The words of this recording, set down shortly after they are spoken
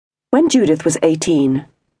When Judith was 18,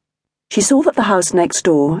 she saw that the house next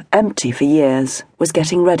door, empty for years, was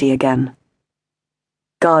getting ready again.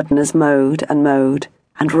 Gardeners mowed and rolled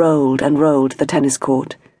the tennis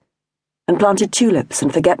court, and planted tulips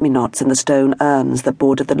and forget-me-nots in the stone urns that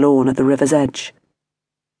bordered the lawn at the river's edge.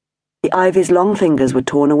 The ivy's long fingers were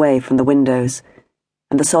torn away from the windows,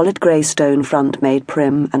 and the solid grey stone front made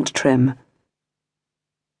prim and trim.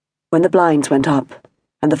 When the blinds went up,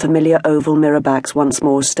 and the familiar oval mirror-backs once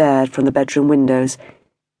more stared from the bedroom windows,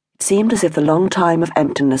 it seemed as if the long time of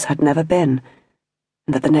emptiness had never been,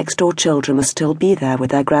 and that the next-door children must still be there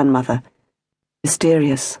with their grandmother,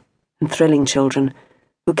 mysterious and thrilling children,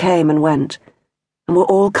 who came and went, and were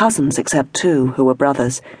all cousins except two who were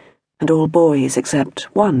brothers, and all boys except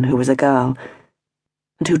one who was a girl,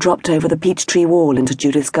 and who dropped over the peach-tree wall into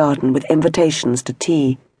Judith's garden with invitations to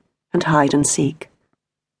tea and hide-and-seek.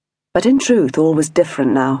 But in truth all was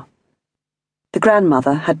different now. The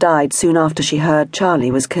grandmother had died soon after she heard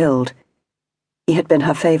Charlie was killed. He had been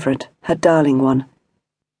her favourite, her darling one.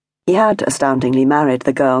 He had astoundingly married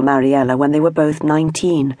the girl Mariella when they were both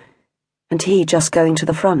 19, and he just going to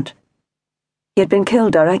the front. He had been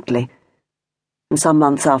killed directly, and some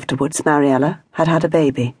months afterwards Mariella had had a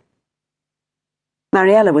baby.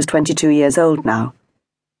 Mariella was 22 years old now,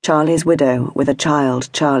 Charlie's widow with a child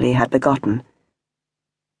Charlie had begotten.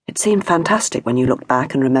 It seemed fantastic when you looked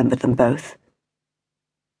back and remembered them both.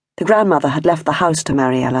 The grandmother had left the house to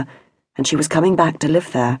Mariella, and she was coming back to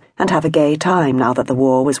live there and have a gay time now that the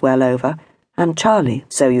war was well over, and Charlie,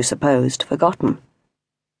 so you supposed, forgotten.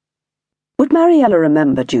 Would Mariella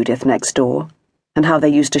remember Judith next door, and how they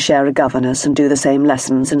used to share a governess and do the same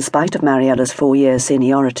lessons in spite of Mariella's 4 years'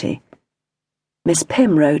 seniority? Miss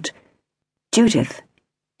Pym wrote, "Judith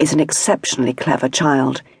is an exceptionally clever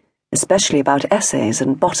child, especially about essays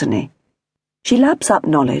and botany. She laps up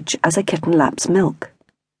knowledge as a kitten laps milk."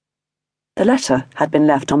 The letter had been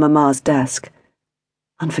left on Mamma's desk.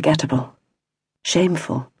 Unforgettable,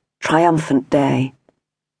 shameful, triumphant day.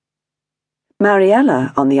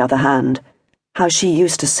 Mariella, on the other hand, how she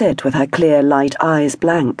used to sit with her clear light eyes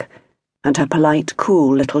blank, and her polite,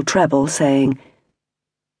 cool little treble saying,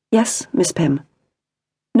 "Yes, Miss Pym.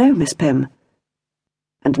 No, Miss Pym,"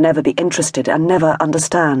 and never be interested and never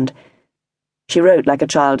understand. She wrote like a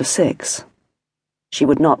child of 6. She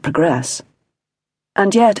would not progress.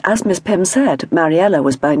 And yet, as Miss Pym said, Mariella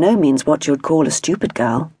was by no means what you'd call a stupid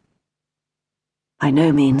girl. By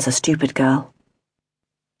no means a stupid girl.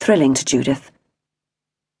 Thrilling to Judith.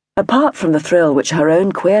 Apart from the thrill which her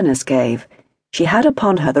own queerness gave, she had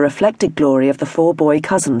upon her the reflected glory of the 4 boy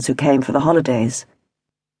cousins who came for the holidays.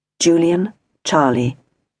 Julian, Charlie,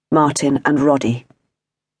 Martin and Roddy.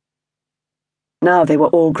 Now they were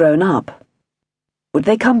all grown up. Would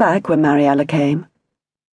they come back when Mariella came?